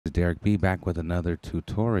Derek B back with another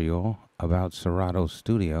tutorial about Serato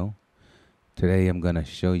Studio. Today I'm going to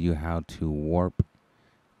show you how to warp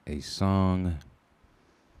a song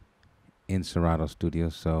in Serato Studio.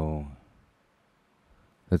 So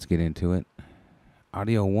let's get into it.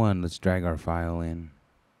 Audio 1, let's drag our file in.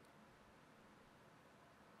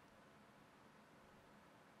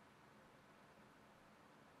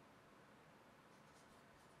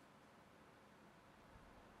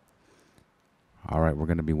 All right, we're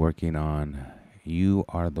going to be working on You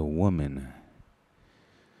Are the Woman.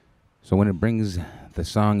 So when it brings the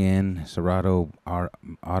song in, Serato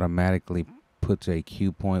automatically puts a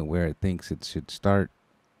cue point where it thinks it should start.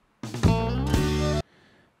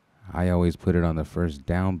 I always put it on the first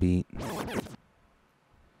downbeat.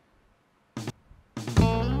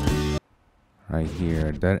 Right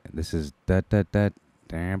here. This is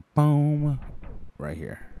damn boom. Right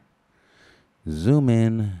here. Zoom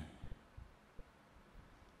in.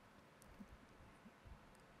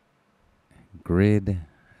 Grid.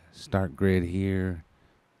 Start grid here.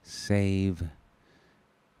 Save.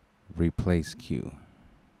 Replace cue.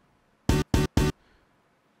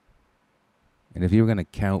 And if you were going to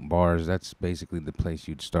count bars, that's basically the place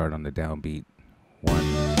you'd start on the downbeat. 1, 2,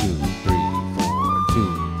 3, 4.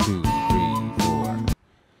 2, 2, 3, 4.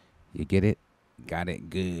 You get it? Got it?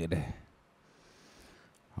 Good.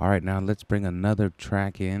 All right, now let's bring another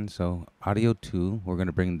track in. So audio 2, we're going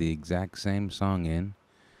to bring the exact same song in.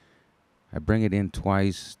 I bring it in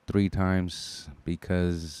twice, 3 times,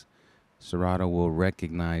 because Serato will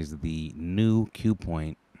recognize the new cue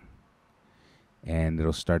point and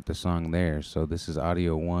it'll start the song there. So this is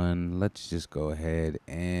audio 1. Let's just go ahead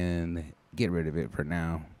and get rid of it for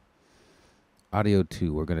now. Audio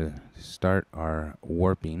 2, we're going to start our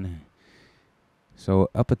warping. So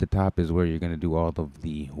up at the top is where you're going to do all of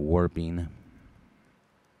the warping.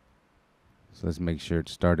 So let's make sure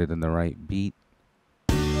it's started in the right beat.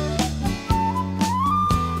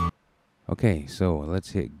 Okay, so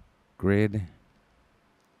let's hit grid.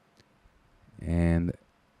 And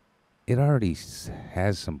it already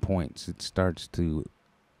has some points. It starts to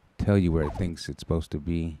tell you where it thinks it's supposed to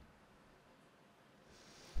be.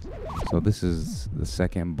 So this is the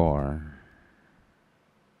second bar.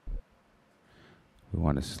 We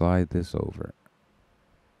want to slide this over.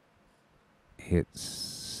 Hit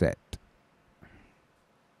set.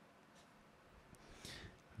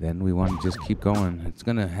 Then we want to just keep going. It's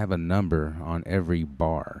going to have a number on every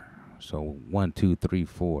bar. So 1, 2, 3,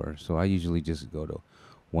 4. So I usually just go to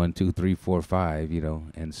 1, 2, 3, 4, 5,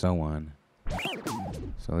 and so on.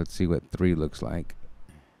 So let's see what 3 looks like.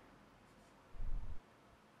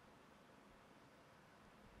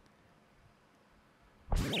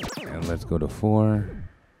 And let's go to 4.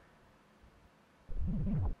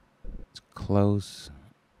 It's close.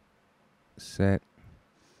 Set.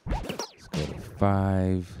 Let's go to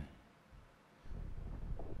 5.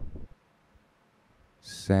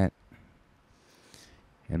 Set.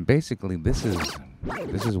 And basically this is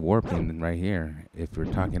warping right here. If we're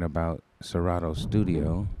talking about Serato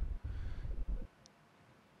Studio.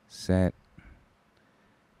 Set.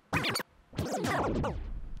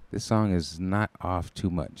 This song is not off too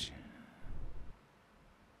much.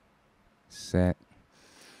 Set.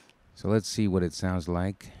 So let's see what it sounds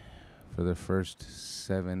like for the first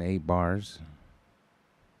 7, 8 bars.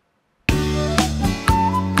 You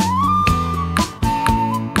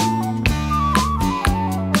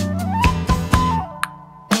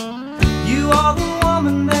are the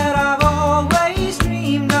woman that I've always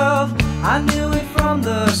dreamed of. I knew it from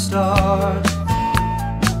the start.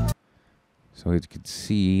 So as you can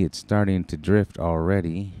see, it's starting to drift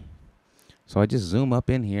already. So I just zoom up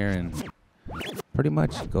in here and pretty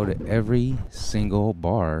much go to every single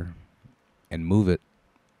bar and move it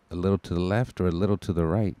a little to the left or a little to the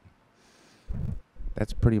right.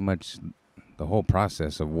 That's pretty much the whole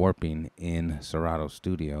process of warping in Serato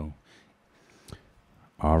Studio.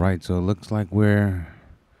 All right, so it looks like we're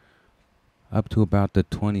up to about the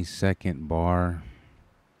 22nd bar.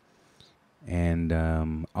 And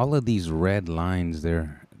all of these red lines,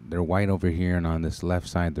 they're white over here, and on this left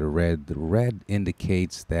side they're red. The red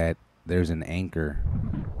indicates that there's an anchor.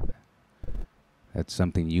 That's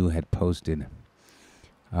something you had posted.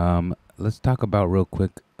 Let's talk about real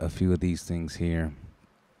quick a few of these things here.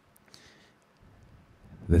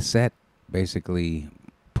 The set basically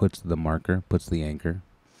puts the marker, puts the anchor.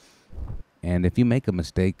 And if you make a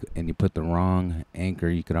mistake and you put the wrong anchor,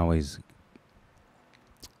 you can always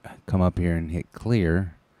come up here and hit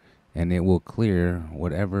clear, and it will clear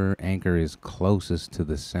whatever anchor is closest to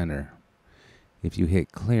the center. If you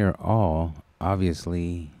hit clear all,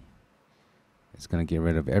 obviously it's going to get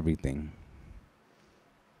rid of everything.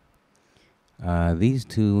 These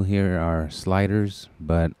two here are sliders,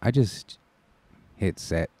 but I just hit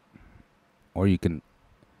set, or you can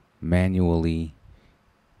manually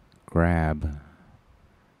grab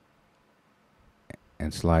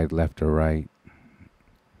and slide left or right.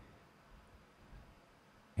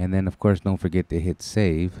 And then, of course, don't forget to hit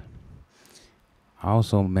save. I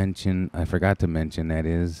forgot to mention, that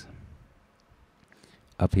is,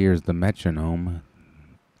 up here is the metronome,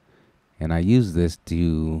 and I use this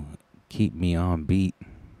to keep me on beat.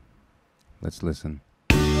 Let's listen.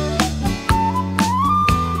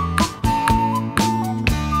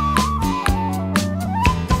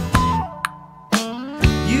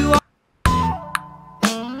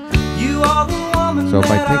 So if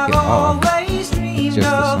I take it off, it's just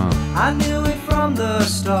the song. I knew it from the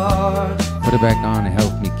start. Put it back on, it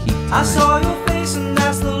helps me keep time. I saw your face and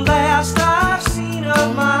that's the last I've seen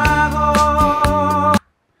of my heart.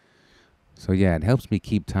 So yeah, it helps me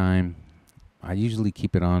keep time. I usually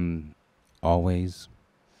keep it on always.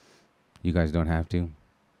 You guys don't have to.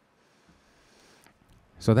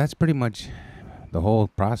 So that's pretty much the whole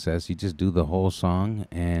process. You just do the whole song,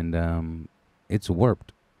 and it's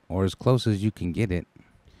warped, or as close as you can get it.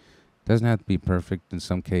 Doesn't have to be perfect in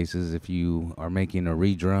some cases. If you are making a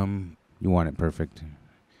redrum, you want it perfect.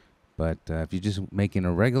 But if you're just making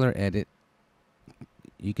a regular edit,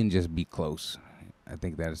 you can just be close. I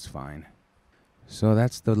think that is fine. So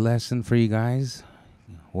that's the lesson for you guys.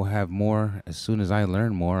 We'll have more. As soon as I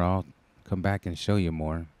learn more, I'll come back and show you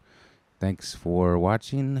more. Thanks for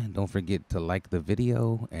watching. Don't forget to like the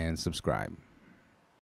video and subscribe.